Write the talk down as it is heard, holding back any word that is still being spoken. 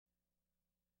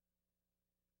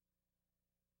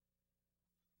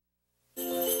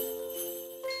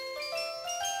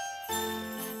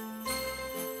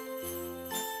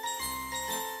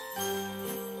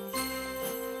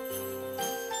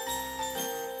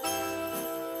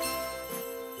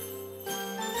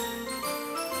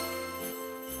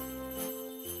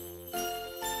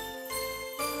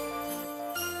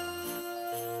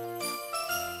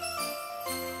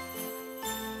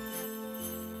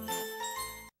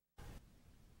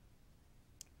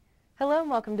Hello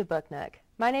and welcome to Book Nook.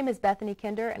 My name is Bethany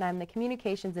Kinder and I'm the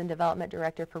Communications and Development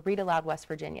Director for Read Aloud West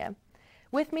Virginia.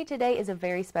 With me today is a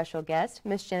very special guest,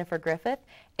 Miss Jennifer Griffith,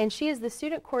 and she is the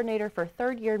student coordinator for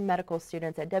third-year medical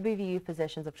students at WVU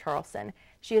Physicians of Charleston.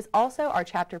 She is also our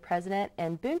chapter president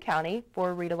in Boone County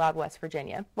for Read Aloud West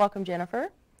Virginia. Welcome, Jennifer.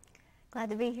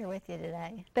 Glad to be here with you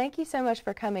today. Thank you so much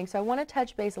for coming. So I want to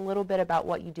touch base a little bit about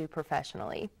what you do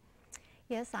professionally.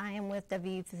 Yes, I am with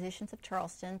WVU Physicians of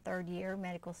Charleston, third-year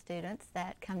medical students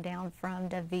that come down from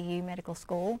WVU Medical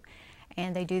School,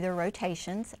 and they do their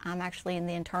rotations. I'm actually in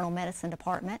the internal medicine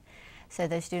department, so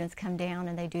those students come down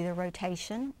and they do their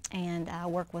rotation, and I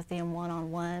work with them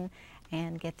one-on-one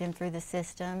and get them through the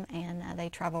system, and they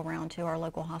travel around to our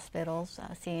local hospitals,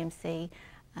 CMC,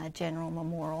 General,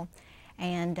 Memorial,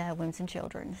 and Women's and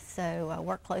Children. So I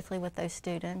work closely with those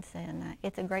students, and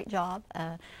it's a great job.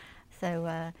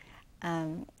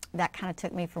 That kind of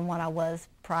took me from what I was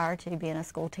prior to being a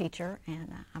school teacher,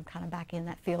 and I'm kind of back in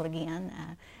that field again.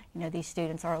 You know, these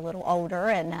students are a little older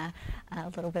and a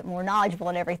little bit more knowledgeable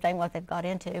in everything what they've got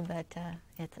into, but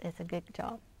it's a good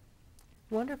job.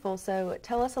 Wonderful. So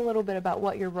tell us a little bit about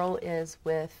what your role is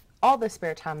with all the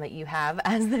spare time that you have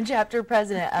as the chapter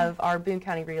president of our Boone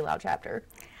County Read Aloud chapter.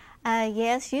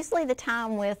 Yes, usually the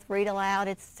time with Read Aloud,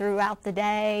 it's throughout the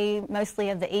day, mostly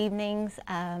of the evenings.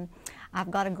 I've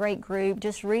got a great group.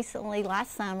 Just recently,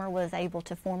 last summer, was able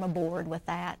to form a board with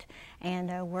that,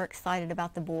 and we're excited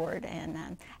about the board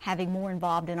and having more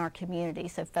involved in our community.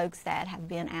 So folks that have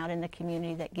been out in the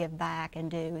community that give back and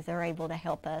do, they're able to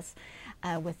help us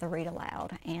with the Read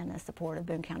Aloud and the support of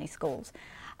Boone County Schools.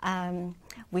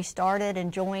 We started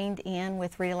and joined in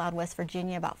with Read Aloud West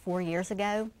Virginia about 4 years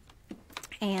ago,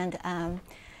 and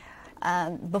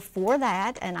before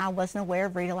that, and I wasn't aware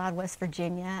of Read Aloud West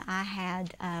Virginia, I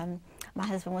had my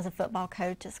husband was a football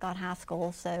coach at Scott High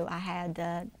School, so I had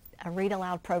a Read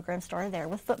Aloud program started there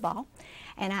with football,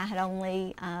 and I had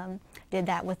only did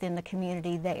that within the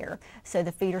community there. So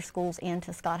the feeder schools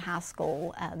into Scott High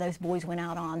School, those boys went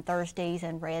out on Thursdays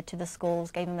and read to the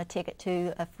schools, gave them a ticket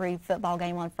to a free football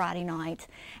game on Friday nights,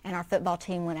 and our football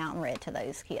team went out and read to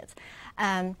those kids.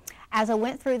 As I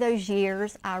went through those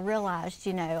years, I realized,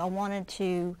 you know, I wanted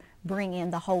to bring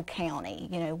in the whole county.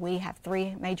 You know, we have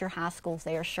 3 major high schools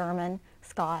there, Sherman,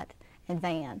 Scott, and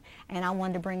Van, and I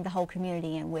wanted to bring the whole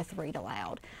community in with Read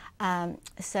Aloud.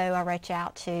 So I reached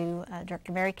out to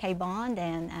Director Mary Kay Bond,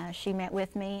 and she met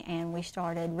with me, and we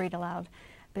started Read Aloud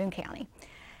Boone County.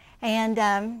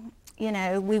 And, you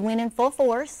know, we went in full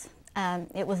force.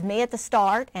 It was me at the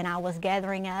start, and I was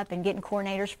gathering up and getting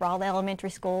coordinators for all the elementary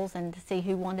schools and to see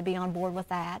who wanted to be on board with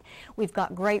that. We've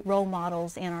got great role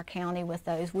models in our county with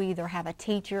those. We either have a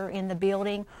teacher in the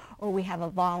building or we have a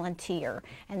volunteer,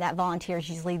 and that volunteer is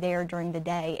usually there during the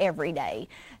day, every day.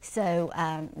 So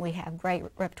we have great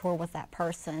repertoire with that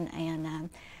person. And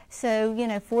so, you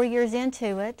know, 4 years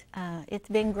into it, it's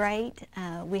been great.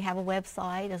 We have a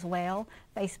website as well,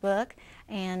 Facebook,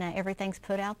 and everything's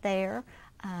put out there.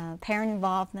 Parent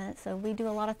involvement, so we do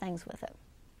a lot of things with it.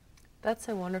 That's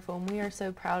so wonderful, and we are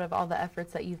so proud of all the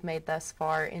efforts that you've made thus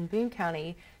far in Boone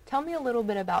County. Tell me a little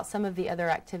bit about some of the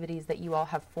other activities that you all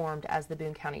have formed as the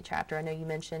Boone County chapter. I know you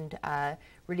mentioned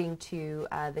reading to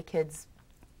the kids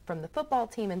from the football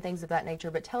team and things of that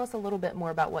nature, but tell us a little bit more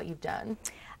about what you've done.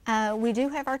 We do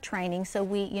have our training,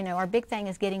 so you know, our big thing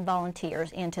is getting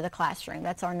volunteers into the classroom.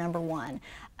 That's our number one.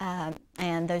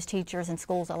 And those teachers and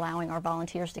schools allowing our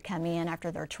volunteers to come in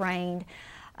after they're trained.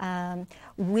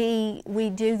 We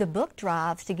do the book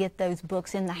drives to get those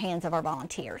books in the hands of our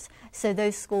volunteers. So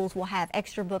those schools will have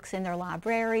extra books in their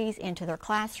libraries, into their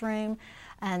classroom,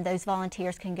 and those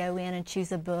volunteers can go in and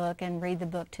choose a book and read the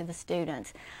book to the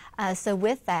students. So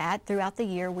with that, throughout the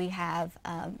year, we have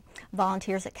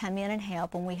volunteers that come in and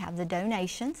help, and we have the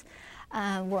donations.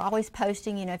 We're always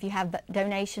posting, you know, if you have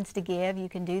donations to give, you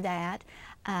can do that.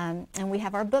 And we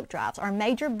have our book drives. Our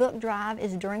major book drive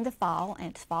is during the fall,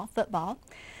 and it's fall football.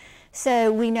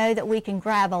 So we know that we can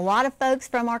grab a lot of folks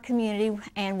from our community,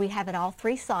 and we have it all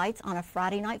 3 sites on a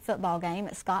Friday night football game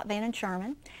at Scott, Van, and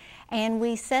Sherman. And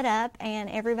we set up, and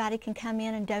everybody can come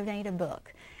in and donate a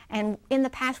book. And in the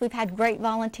past, we've had great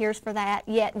volunteers for that,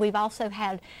 yet we've also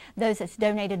had those that's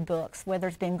donated books, whether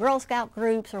it's been Girl Scout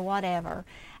groups or whatever.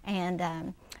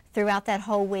 And throughout that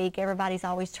whole week, everybody's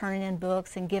always turning in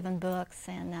books and giving books.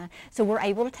 And so we're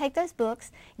able to take those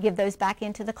books, give those back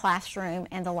into the classroom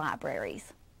and the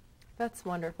libraries. That's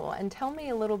wonderful. And tell me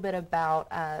a little bit about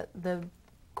the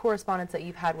correspondence that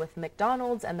you've had with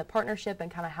McDonald's and the partnership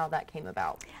and kind of how that came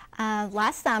about.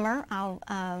 Last summer,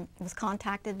 I was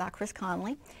contacted by Chris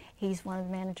Conley. He's one of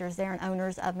the managers there and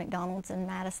owners of McDonald's in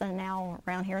Madison, now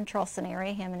around here in Charleston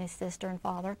area, him and his sister and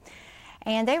father.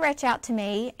 And they reached out to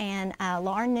me, and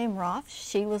Lauren Numroff,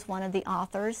 she was one of the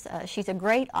authors. She's a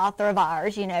great author of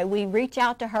ours. You know, we reach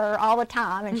out to her all the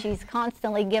time, and she's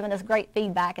constantly giving us great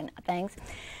feedback and things.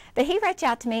 But he reached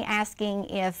out to me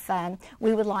asking if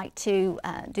we would like to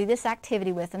do this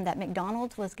activity with him, that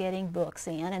McDonald's was getting books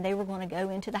in, and they were going to go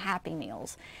into the Happy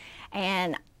Meals.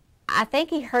 And I think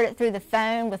he heard it through the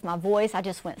phone with my voice. I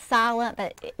just went silent,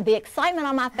 but the excitement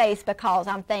on my face, because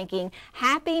I'm thinking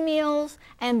Happy Meals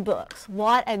and books.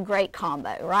 What a great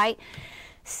combo, right?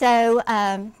 So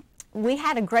we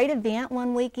had a great event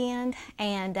one weekend,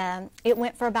 and it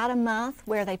went for about a month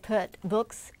where they put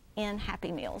books in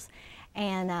Happy Meals.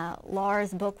 And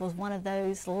Laura's book was one of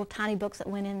those little tiny books that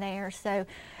went in there. So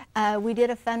we did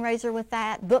a fundraiser with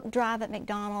that, book drive at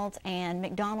McDonald's, and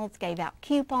McDonald's gave out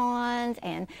coupons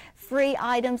and free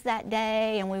items that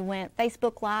day, and we went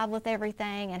Facebook Live with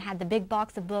everything and had the big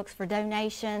box of books for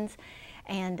donations.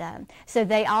 And so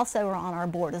they also are on our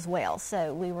board as well.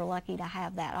 So we were lucky to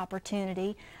have that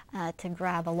opportunity to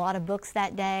grab a lot of books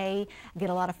that day, get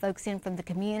a lot of folks in from the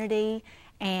community,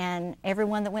 and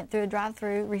everyone that went through a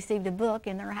drive-through received a book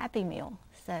in their Happy Meal.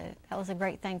 So that was a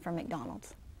great thing for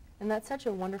McDonald's. And that's such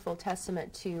a wonderful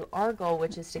testament to our goal,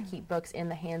 which is to keep books in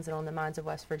the hands and on the minds of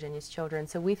West Virginia's children.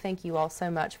 So we thank you all so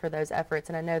much for those efforts,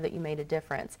 and I know that you made a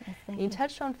difference. Yes, you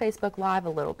touched on Facebook Live a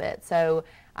little bit. So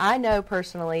I know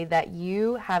personally that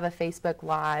you have a Facebook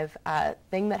Live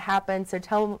thing that happened. So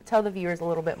tell the viewers a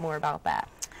little bit more about that.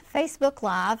 Facebook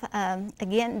Live,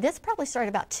 again, this probably started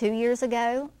about 2 years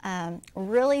ago.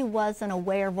 Really wasn't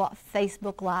aware of what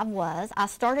Facebook Live was. I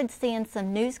started seeing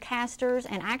some newscasters,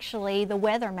 and actually the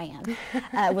weatherman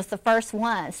was the first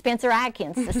one, Spencer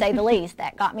Atkins, to say the least,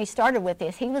 that got me started with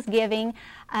this. He was giving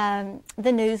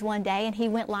the news one day, and he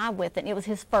went live with it, and it was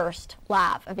his first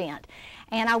live event.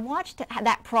 And I watched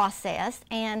that process,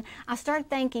 and I started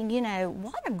thinking, you know,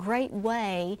 what a great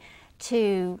way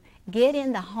to get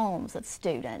in the homes of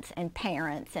students and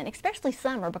parents, and especially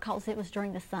summer, because it was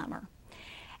during the summer.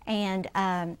 And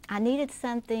I needed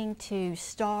something to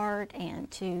start and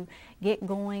to get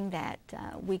going that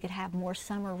we could have more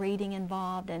summer reading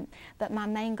involved. But my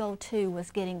main goal too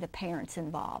was getting the parents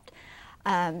involved.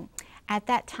 At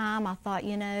that time I thought,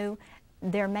 you know,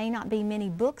 there may not be many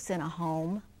books in a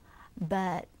home,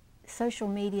 but social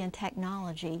media and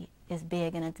technology is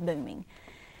big and it's booming.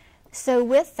 So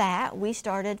with that, we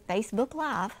started Facebook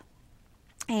Live,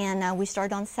 and we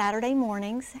started on Saturday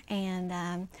mornings,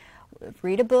 and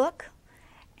read a book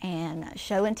and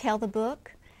show and tell the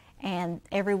book, and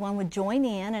everyone would join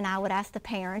in, and I would ask the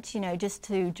parents, you know, just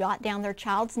to jot down their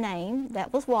child's name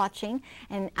that was watching,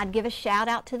 and I'd give a shout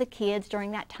out to the kids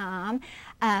during that time.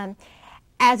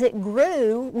 As it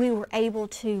grew, we were able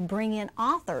to bring in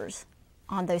authors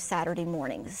on those Saturday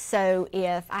mornings. So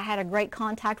if I had a great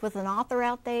contact with an author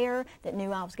out there that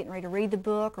knew I was getting ready to read the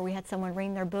book, or we had someone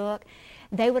reading their book,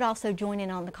 they would also join in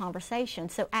on the conversation.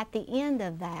 So at the end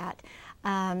of that,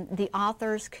 the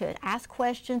authors could ask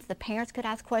questions, the parents could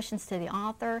ask questions to the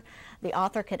author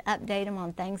could update them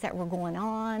on things that were going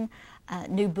on,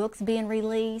 new books being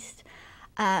released.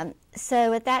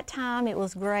 So at that time it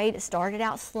was great. It started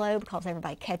out slow because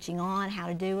everybody catching on how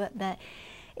to do it, but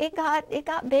it got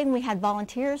big, and we had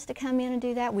volunteers to come in and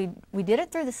do that. We did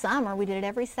it through the summer. We did it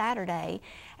every Saturday,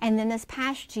 and then this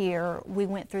past year we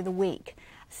went through the week.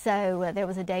 So there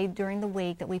was a day during the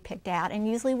week that we picked out, and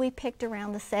usually we picked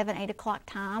around the 7, 8 o'clock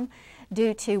time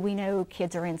due to, we know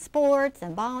kids are in sports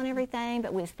and ball and everything,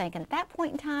 but we was thinking at that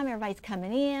point in time everybody's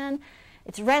coming in,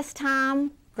 it's rest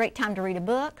time, great time to read a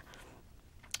book.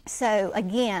 So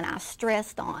again, I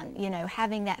stressed on, you know,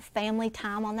 having that family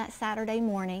time on that Saturday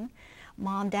morning,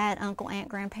 mom, dad, uncle, aunt,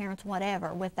 grandparents,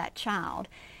 whatever, with that child.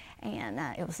 And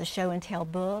it was a show and tell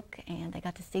book, and they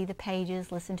got to see the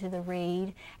pages, listen to the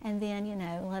read, and then, you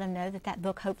know, let them know that that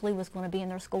book hopefully was going to be in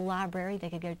their school library. They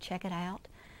could go check it out.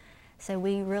 So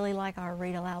we really like our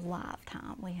Read Aloud Live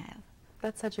time we have.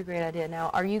 That's such a great idea.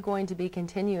 Now, are you going to be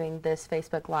continuing this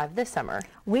Facebook Live this summer?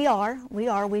 We are.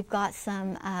 We've got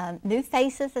some new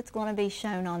faces that's going to be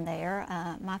shown on there.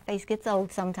 My face gets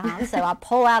old sometimes, so I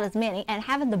pull out as many. And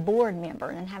having the board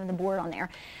member and having the board on there,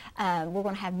 we're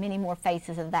going to have many more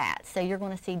faces of that. So you're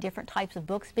going to see different types of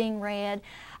books being read.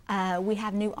 We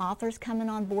have new authors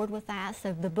coming on board with that.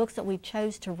 So the books that we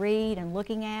chose to read and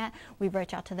looking at, we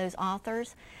reach out to those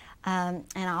authors. And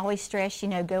I always stress,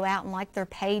 go out and like their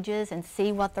pages and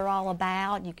see what they're all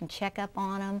about. You can check up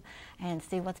on them and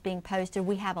see what's being posted.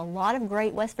 We have a lot of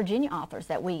great West Virginia authors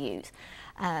that we use.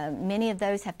 Many of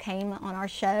those have came on our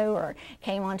show or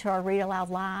came onto our Read Aloud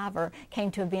Live or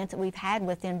came to events that we've had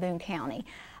within Boone County.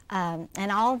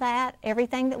 And all that,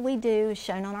 everything that we do is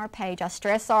shown on our page. I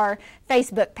stress our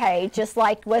Facebook page, just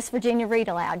like West Virginia Read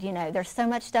Aloud. There's so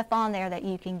much stuff on there that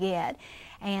you can get.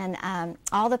 And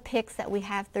all the pics that we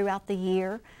have throughout the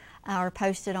year are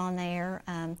posted on there.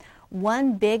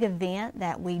 One big event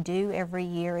that we do every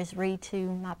year is Read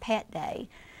to My Pet Day.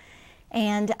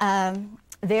 And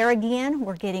there again,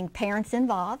 we're getting parents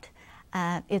involved.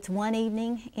 It's one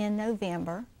evening in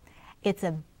November. It's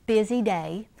a busy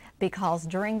day because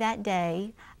during that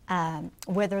day,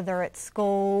 whether they're at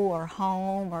school or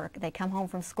home or they come home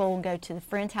from school and go to the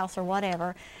friend's house or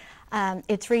whatever,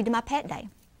 it's Read to My Pet Day.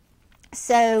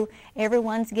 So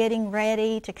everyone's getting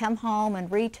ready to come home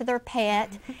and read to their pet,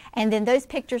 and then those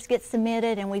pictures get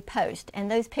submitted and we post.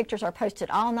 And those pictures are posted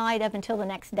all night up until the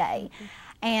next day.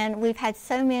 And we've had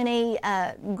so many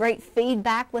great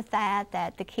feedback with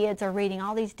that the kids are reading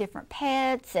all these different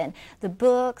pets and the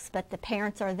books, but the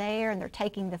parents are there and they're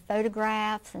taking the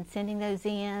photographs and sending those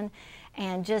in.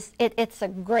 And just, it's a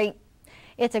great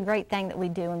thing that we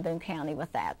do in Boone County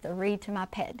with that, the Read to My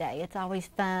Pet Day. It's always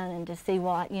fun and to see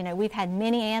what, we've had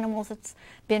many animals that's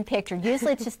been pictured.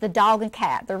 Usually it's just the dog and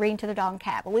cat. They're reading to the dog and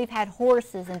cat. But we've had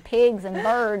horses and pigs and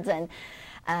birds, and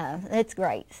it's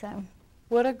great. So.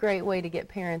 What a great way to get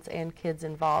parents and kids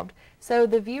involved. So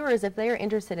the viewers, if they are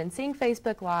interested in seeing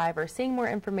Facebook Live or seeing more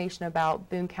information about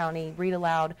Boone County Read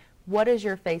Aloud, what is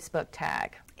your Facebook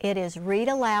tag? It is Read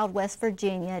Aloud West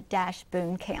Virginia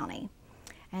Boone County.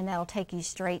 And that'll take you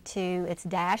straight to, it's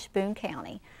Boone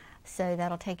County. So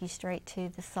that'll take you straight to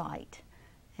the site.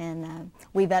 And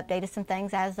we've updated some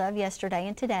things as of yesterday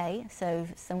and today. So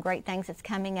some great things that's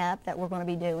coming up that we're going to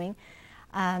be doing.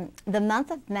 The month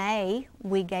of May,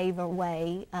 we gave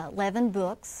away 11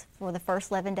 books for the first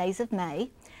 11 days of May.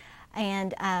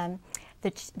 And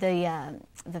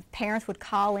the parents would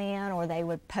call in or they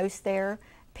would post their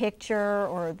picture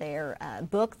or their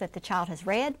book that the child has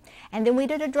read, and then we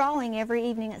did a drawing every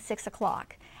evening at 6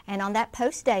 o'clock. And on that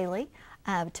post daily,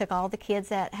 took all the kids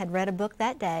that had read a book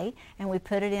that day and we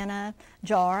put it in a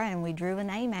jar and we drew a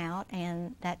name out,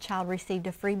 and that child received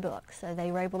a free book, so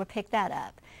they were able to pick that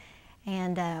up.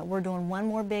 And we're doing one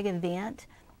more big event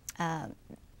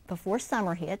before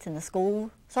summer hits and the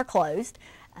schools are closed.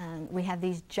 We have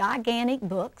these gigantic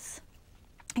books,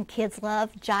 and kids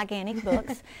love gigantic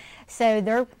books.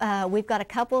 So we've got a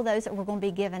couple of those that we're going to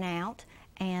be giving out,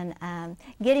 and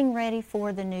getting ready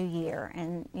for the new year,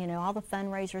 and all the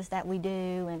fundraisers that we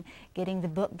do and getting the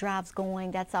book drives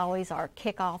going. That's always our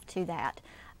kickoff to that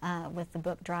with the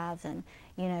book drives. And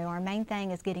our main thing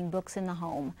is getting books in the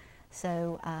home.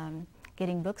 So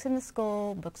getting books in the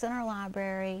school, books in our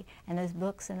library, and those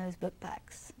books in those book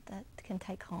packs that can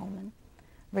take home and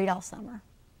read all summer.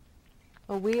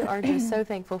 Well, we are just so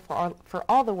thankful for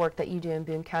all the work that you do in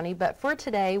Boone County. But for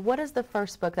today, what is the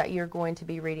first book that you're going to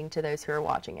be reading to those who are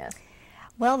watching us?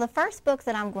 Well, the first book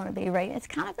that I'm going to be reading, it's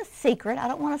kind of a secret. I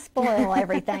don't want to spoil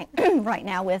everything right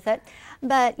now with it.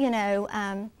 But,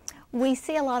 we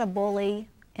see a lot of bullying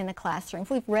in the classrooms.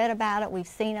 We've read about it. We've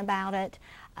seen about it.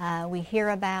 We hear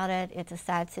about it. It's a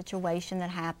sad situation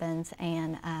that happens.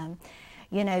 And,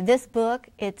 this book,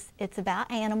 it's about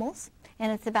animals.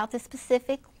 And it's about this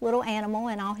specific little animal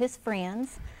and all his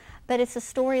friends. But it's a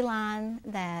storyline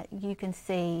that you can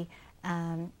see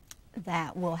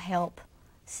that will help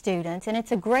students. And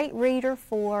it's a great reader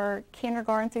for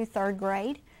kindergarten through 3rd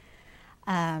grade.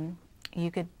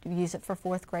 You could use it for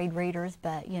 4th grade readers,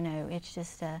 but it's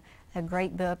just a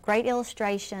great book, great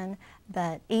illustration,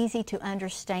 but easy to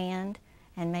understand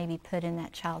and maybe put in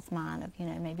that child's mind of,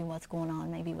 maybe what's going on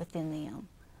maybe within them.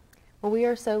 Well, we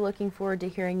are so looking forward to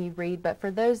hearing you read, but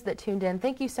for those that tuned in,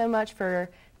 thank you so much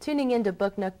for tuning into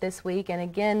Book Nook this week. And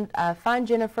again, find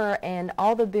Jennifer and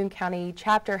all the Boone County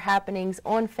chapter happenings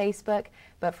on Facebook,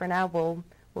 but for now,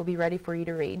 we'll be ready for you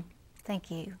to read.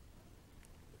 Thank you.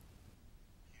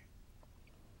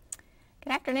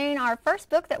 Good afternoon. Our first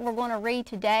book that we're going to read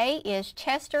today is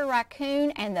Chester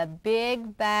Racoon and the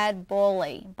Big Bad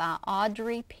Bully by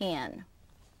Audrey Penn.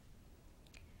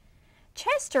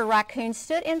 Chester Racoon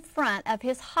stood in front of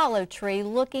his hollow tree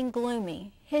looking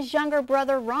gloomy. His younger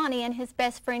brother Ronnie and his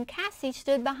best friend Cassie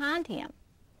stood behind him.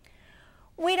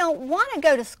 "We don't want to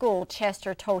go to school,"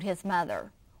 Chester told his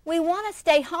mother. "We want to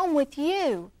stay home with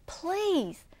you.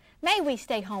 Please, may we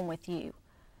stay home with you?"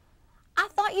 "I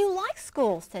thought you liked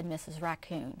school," said Mrs.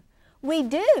 Racoon. "We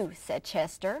do," said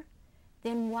Chester.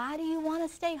 Then why do you want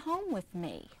to stay home with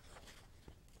me?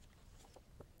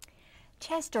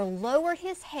 Chester lowered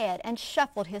his head and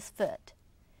shuffled his foot.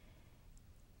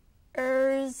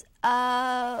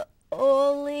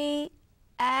 Uli,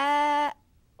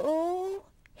 ooh,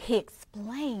 he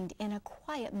explained in a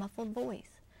quiet, muffled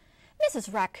voice.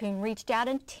 Mrs. Raccoon reached out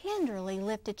and tenderly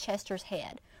lifted Chester's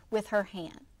head with her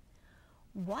hand.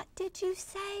 What did you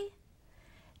say?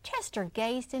 Chester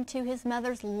gazed into his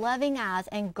mother's loving eyes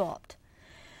and gulped.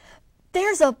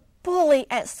 There's a bully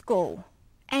at school,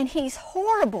 and he's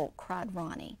horrible, cried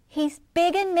Ronnie. He's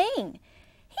big and mean.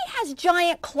 He has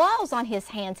giant claws on his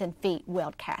hands and feet,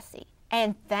 wailed Cassie.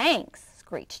 And thanks,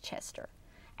 screeched Chester.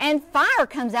 And fire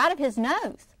comes out of his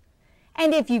nose.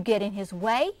 And if you get in his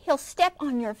way, he'll step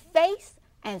on your face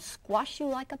and squash you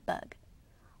like a bug.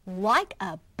 Like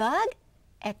a bug?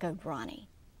 Echoed Ronnie.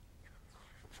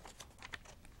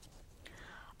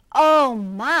 Oh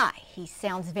my, he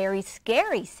sounds very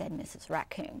scary, said Mrs.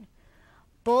 Raccoon.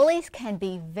 Bullies can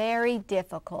be very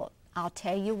difficult. I'll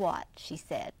tell you what, she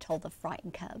said, told the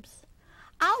frightened cubs.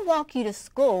 I'll walk you to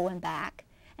school and back,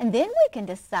 and then we can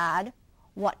decide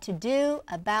what to do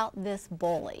about this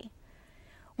bully.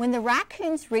 When the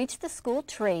raccoons reached the school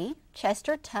tree,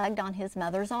 Chester tugged on his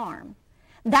mother's arm.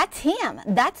 That's him!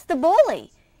 That's the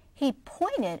bully! He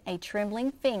pointed a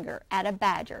trembling finger at a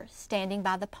badger standing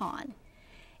by the pond.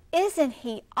 Isn't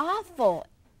he awful?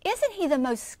 Isn't he the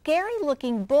most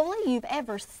scary-looking bully you've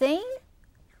ever seen?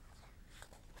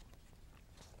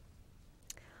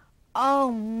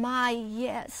 Oh my,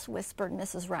 yes, whispered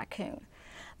Mrs. Raccoon.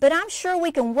 But I'm sure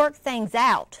we can work things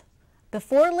out.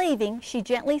 Before leaving, she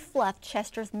gently fluffed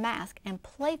Chester's mask and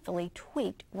playfully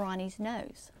tweaked Ronnie's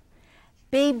nose.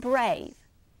 Be brave,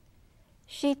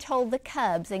 she told the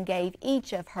cubs and gave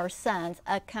each of her sons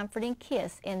a comforting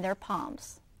kiss in their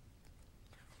palms.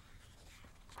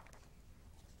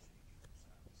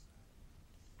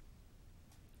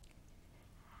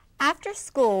 After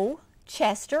school,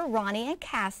 Chester, Ronnie, and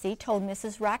Cassie told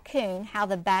Mrs. Raccoon how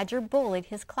the badger bullied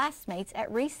his classmates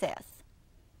at recess.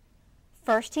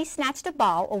 First, he snatched a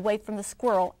ball away from the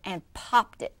squirrel and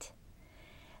popped it.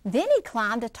 Then he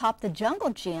climbed atop the jungle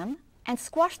gym and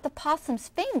squashed the possum's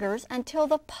fingers until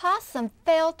the possum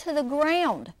fell to the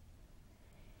ground.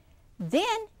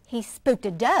 Then he spooked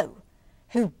a doe,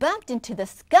 who bumped into the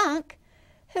skunk,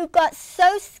 who got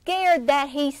so scared that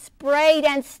he sprayed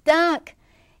and stunk.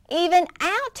 Even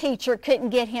our teacher couldn't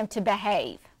get him to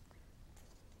behave.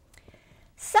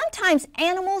 Sometimes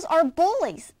animals are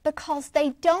bullies because they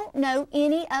don't know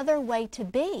any other way to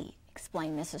be,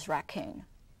 explained Mrs. Raccoon.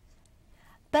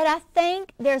 But I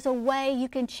think there's a way you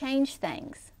can change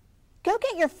things. Go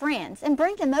get your friends and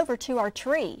bring them over to our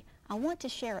tree. I want to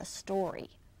share a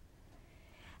story.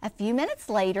 A few minutes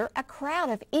later, a crowd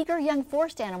of eager young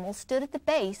forest animals stood at the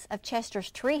base of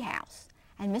Chester's treehouse,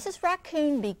 and Mrs.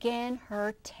 Raccoon began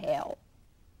her tale.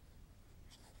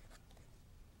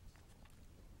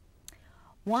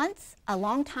 Once, a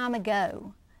long time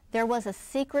ago, there was a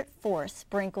secret forest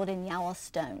sprinkled in yellow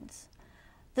stones.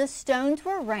 The stones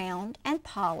were round and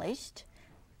polished,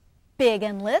 big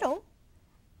and little,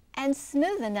 and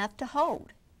smooth enough to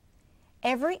hold.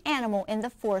 Every animal in the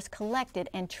forest collected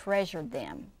and treasured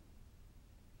them.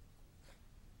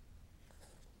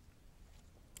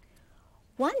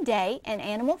 One day, an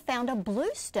animal found a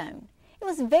blue stone. It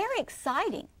was very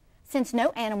exciting, since no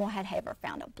animal had ever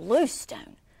found a blue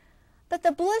stone. But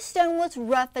the blue stone was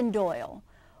rough and dull,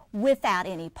 without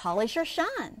any polish or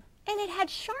shine, and it had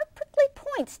sharp, prickly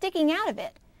points sticking out of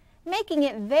it, making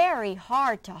it very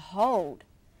hard to hold.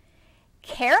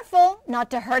 Careful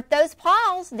not to hurt those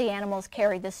paws, the animals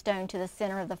carried the stone to the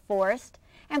center of the forest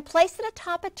and placed it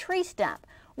atop a tree stump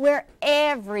where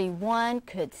everyone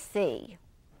could see.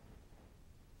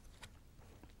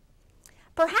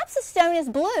 Perhaps the stone is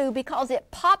blue because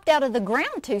it popped out of the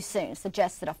ground too soon,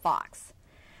 suggested a fox.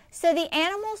 So the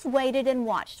animals waited and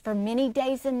watched for many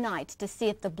days and nights to see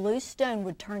if the blue stone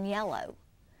would turn yellow.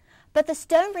 But the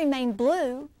stone remained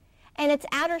blue, and its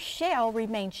outer shell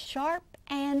remained sharp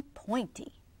and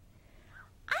pointy.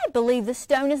 I believe the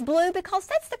stone is blue because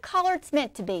that's the color it's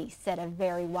meant to be, said a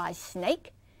very wise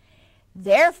snake.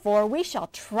 Therefore, we shall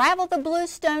travel the blue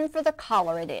stone for the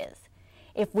color it is.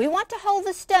 If we want to hold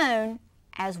the stone,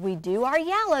 as we do our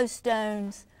yellow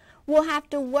stones, we'll have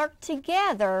to work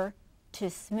together to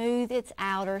smooth its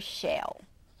outer shell.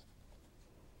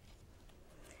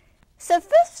 So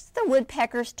first the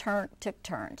woodpeckers took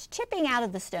turns, chipping out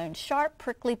of the stone sharp,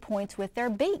 prickly points with their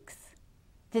beaks.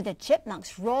 Then the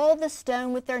chipmunks rolled the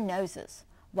stone with their noses,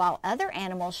 while other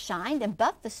animals shined and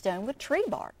buffed the stone with tree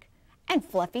bark and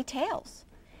fluffy tails.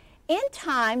 In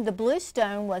time, the blue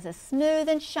stone was as smooth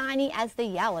and shiny as the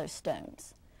yellow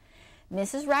stones.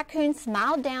 Mrs. Raccoon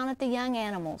smiled down at the young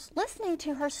animals, listening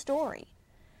to her story.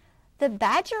 The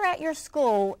badger at your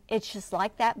school, it's just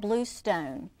like that blue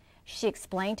stone, she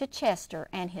explained to Chester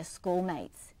and his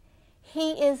schoolmates.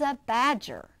 He is a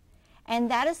badger, and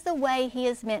that is the way he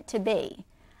is meant to be.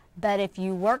 But if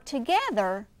you work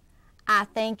together, I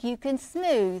think you can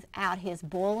smooth out his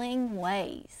bullying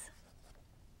ways.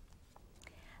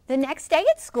 The next day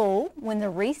at school, when the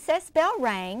recess bell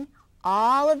rang,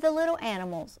 all of the little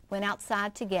animals went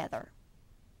outside together.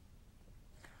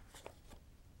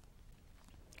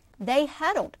 They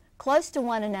huddled close to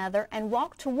one another and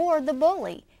walked toward the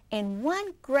bully in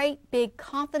one great big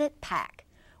confident pack,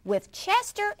 with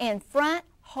Chester in front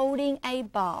holding a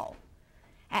ball.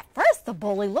 At first the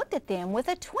bully looked at them with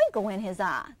a twinkle in his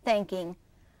eye, thinking,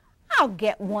 "I'll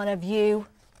get one of you."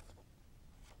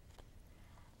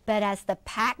 But as the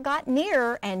pack got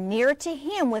nearer and nearer to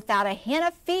him without a hint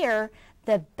of fear,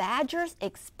 the badger's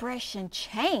expression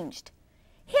changed.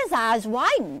 His eyes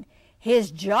widened, his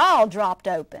jaw dropped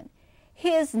open,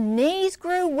 his knees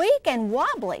grew weak and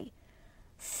wobbly.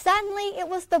 Suddenly it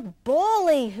was the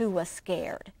bully who was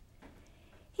scared.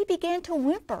 He began to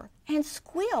whimper and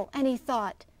squeal, and he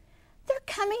thought, "They're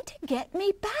coming to get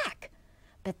me back."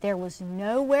 But there was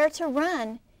nowhere to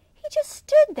run. He just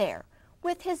stood there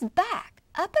with his back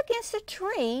up against a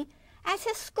tree as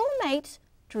his schoolmates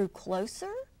drew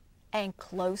closer and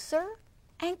closer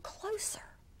and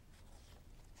closer.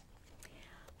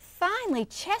 Finally,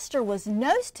 Chester was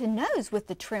nose to nose with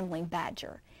the trembling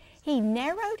badger. He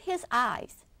narrowed his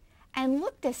eyes and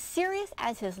looked as serious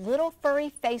as his little furry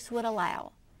face would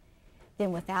allow.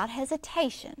 Then, without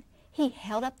hesitation, he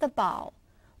held up the ball,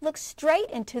 looked straight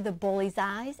into the bully's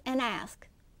eyes, and asked,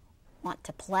 "Want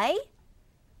to play?"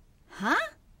 "Huh?"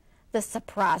 The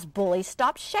surprised bully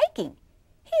stopped shaking.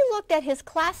 He looked at his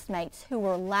classmates who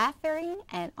were laughing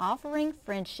and offering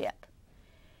friendship.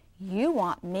 "You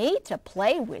want me to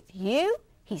play with you?"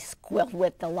 he squealed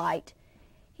with delight.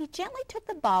 He gently took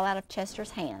the ball out of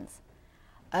Chester's hands.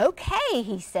 "Okay,"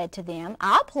 he said to them,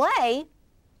 "I'll play."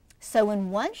 So in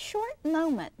one short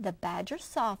moment, the badger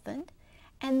softened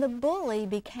and the bully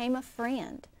became a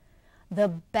friend. The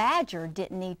badger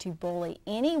didn't need to bully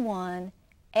anyone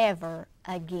ever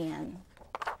again.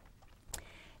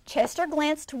 Chester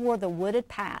glanced toward the wooded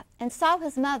path and saw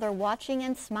his mother watching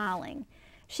and smiling.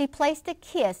 She placed a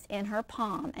kiss in her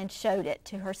palm and showed it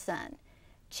to her son.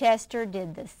 Chester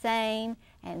did the same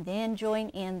and then joined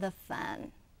in the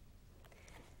fun.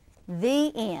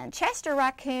 The end. Chester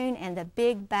Racoon and the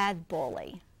Big Bad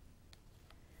Bully.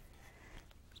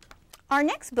 Our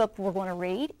next book we're going to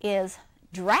read is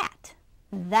Drat,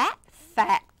 That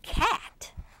Fat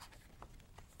Cat.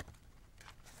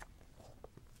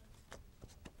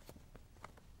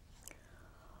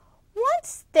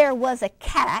 Once there was a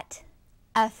cat,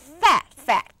 a fat,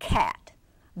 fat cat.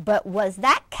 But was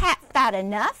that cat fat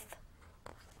enough?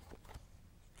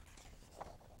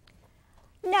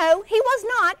 No, he was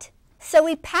not. So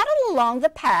he paddled along the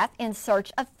path in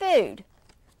search of food.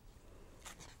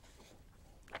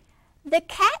 The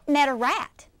cat met a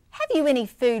rat. "Have you any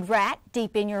food, rat,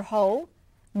 deep in your hole?"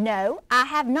 "No, I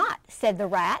have not," said the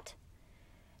rat.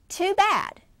 "Too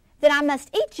bad. Then I must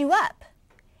eat you up."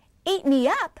 "Eat me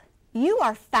up? You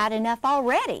are fat enough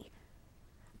already."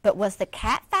 But was the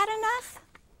cat fat enough?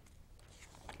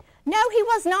 No, he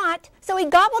was not. So he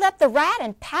gobbled up the rat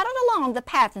and paddled along the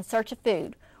path in search of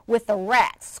food, with the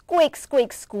rat squeak,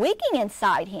 squeak, squeaking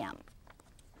inside him.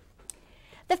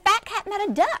 The fat cat met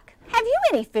a duck. "Have you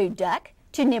any food, duck,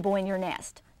 to nibble in your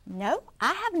nest?" "No,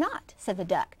 I have not," said the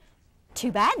duck.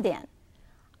 "Too bad then.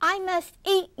 I must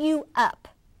eat you up."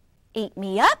 "Eat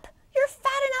me up? You're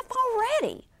fat enough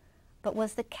already." But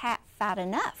was the cat fat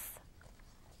enough?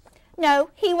 No,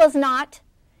 he was not.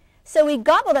 So he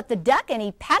gobbled up the duck and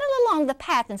he paddled along the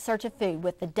path in search of food,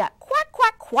 with the duck quack,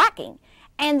 quack, quacking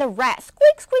and the rat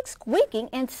squeak, squeak, squeaking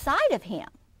inside of him.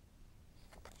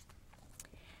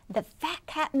 The fat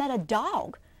cat met a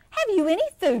dog. "Have you any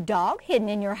food, dog, hidden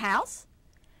in your house?"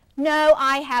 "No,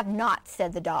 I have not,"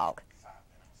 said the dog.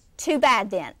 "Too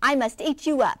bad then. I must eat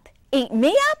you up." "Eat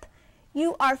me up?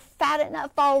 You are fat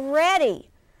enough already."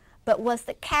 But was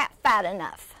the cat fat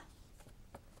enough?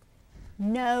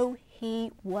 No,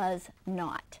 he was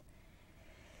not.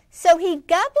 So he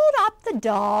gobbled up the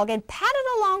dog and paddled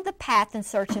along the path in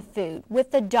search of food,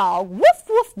 with the dog woof,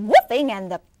 woof, woofing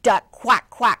and the duck quack,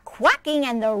 quack, quacking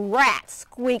and the rat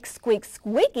squeak, squeak,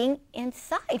 squeaking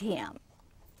inside him.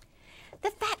 The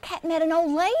fat cat met an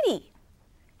old lady.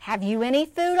 "Have you any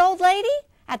food, old lady,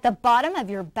 at the bottom of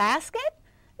your basket?"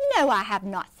 No, I have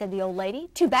not, said the old lady.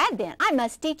 Too bad then, I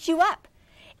must eat you up.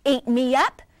 Eat me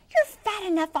up? You're fat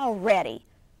enough already.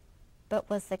 But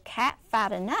was the cat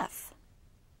fat enough?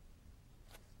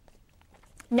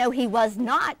 No, he was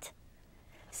not.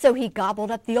 So he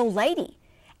gobbled up the old lady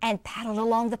and paddled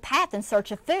along the path in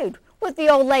search of food, with the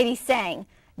old lady saying,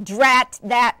 "Drat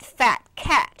that fat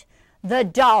cat," the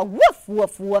dog woof,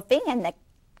 woof, woofing, and the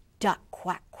duck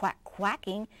quack, quack,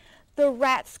 quacking, the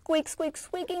rat squeak, squeak,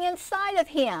 squeaking inside of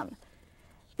him.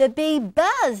 The bee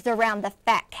buzzed around the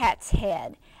fat cat's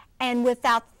head, and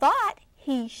without thought,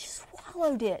 he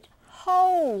swallowed it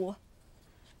whole.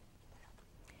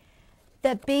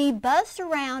 The bee buzzed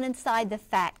around inside the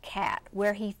fat cat,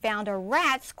 where he found a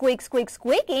rat squeak, squeak,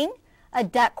 squeaking, a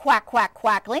duck quack, quack,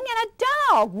 quackling, and a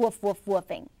dog woof, woof,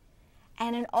 woofing,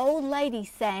 and an old lady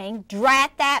saying,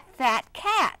 "Drat that fat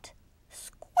cat."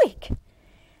 Squeak!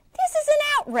 "This is an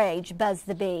outrage," buzzed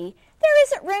the bee. "There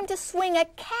isn't room to swing a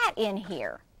cat in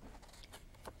here."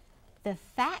 The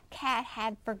fat cat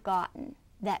had forgotten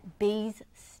that bees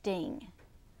sting.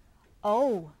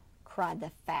 "Oh," cried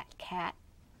the fat cat,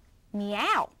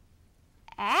 "meow,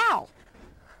 ow,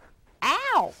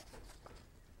 ow."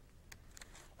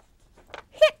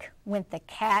 Hick went the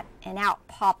cat, and out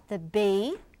popped the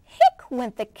bee. Hick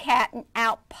went the cat, and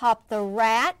out popped the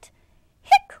rat.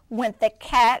 Hick went the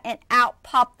cat, and out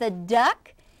popped the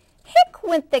duck. Hick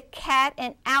went the cat,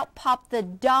 and out popped the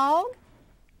dog.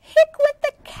 Hick went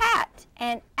the cat,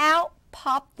 and out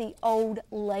popped the old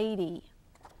lady.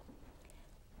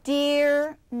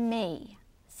 "Dear me,"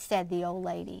 said the old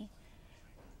lady,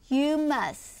 "you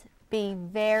must be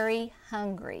very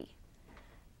hungry.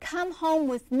 Come home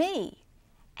with me,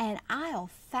 and I'll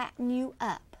fatten you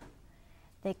up."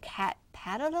 The cat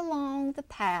paddled along the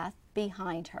path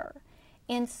behind her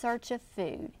in search of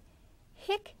food,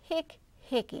 hick, hick,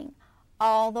 hicking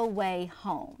all the way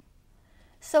home.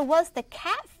 So was the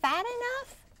cat fat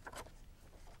enough?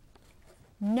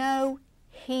 No,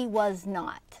 he was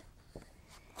not.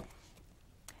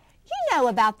 You know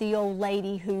about the old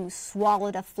lady who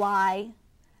swallowed a fly,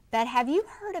 but have you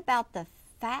heard about the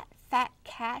fat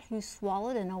cat who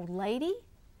swallowed an old lady?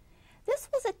 This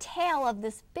was a tale of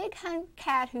this big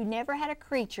cat who never had a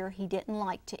creature he didn't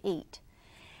like to eat.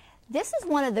 This is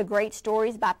one of the great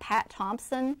stories by Pat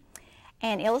Thomson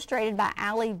and illustrated by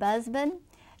Ali Busman.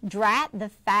 Drat the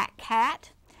Fat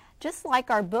Cat, just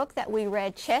like our book that we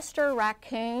read, Chester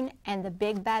Racoon and the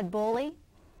Big Bad Bully.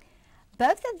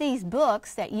 Both of these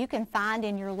books that you can find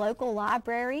in your local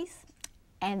libraries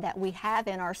and that we have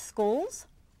in our schools.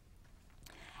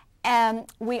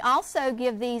 We also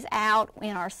give these out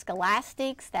in our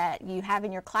scholastics that you have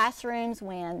in your classrooms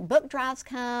when book drives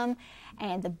come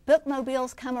and the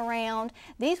bookmobiles come around.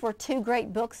 These were two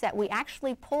great books that we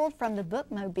actually pulled from the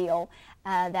bookmobile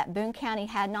that Boone County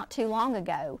had not too long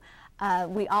ago.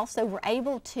 We also were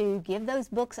able to give those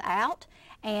books out,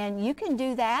 and you can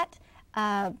do that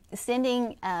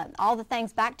sending all the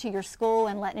things back to your school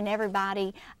and letting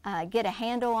everybody get a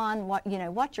handle on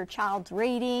what your child's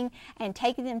reading, and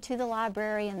taking them to the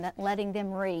library and letting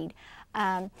them read.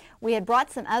 We had brought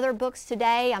some other books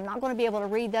today. I'm not going to be able to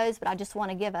read those, but I just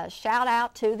want to give a shout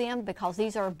out to them because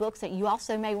these are books that you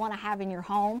also may want to have in your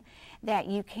home that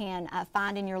you can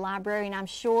find in your library, and I'm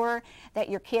sure that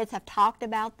your kids have talked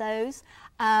about those.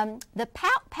 The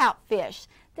Pout Pout Fish.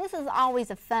 This is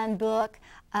always a fun book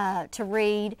to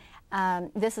read.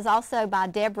 This is also by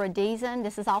Deborah Deason.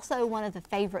 This is also one of the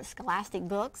favorite scholastic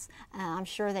books. I'm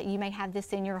sure that you may have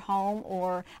this in your home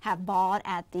or have bought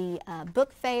at the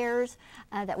book fairs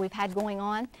that we've had going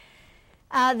on.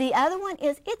 The other one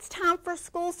is It's Time for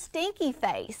School Stinky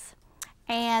Face.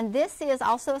 And this is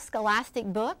also a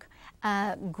scholastic book.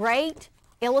 Great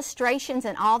illustrations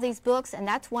in all these books, and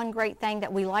that's one great thing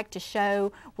that we like to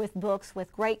show with books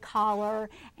with great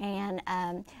color, and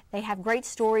they have great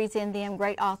stories in them,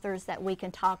 great authors that we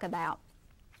can talk about.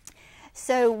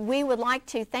 So we would like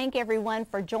to thank everyone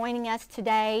for joining us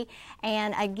today,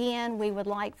 and again we would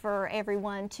like for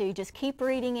everyone to just keep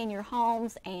reading in your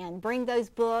homes and bring those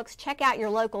books, check out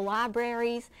your local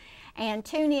libraries, and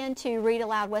tune in to Read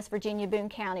Aloud West Virginia Boone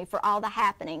County for all the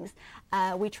happenings.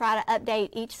 We try to update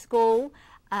each school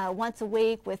once a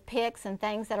week with pics and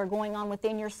things that are going on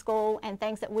within your school and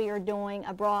things that we are doing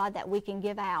abroad that we can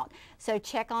give out. So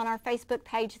check on our Facebook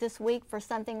page this week for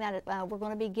something that we're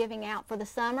going to be giving out for the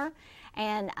summer.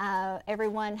 And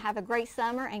everyone have a great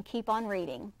summer and keep on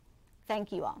reading.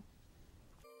 Thank you all.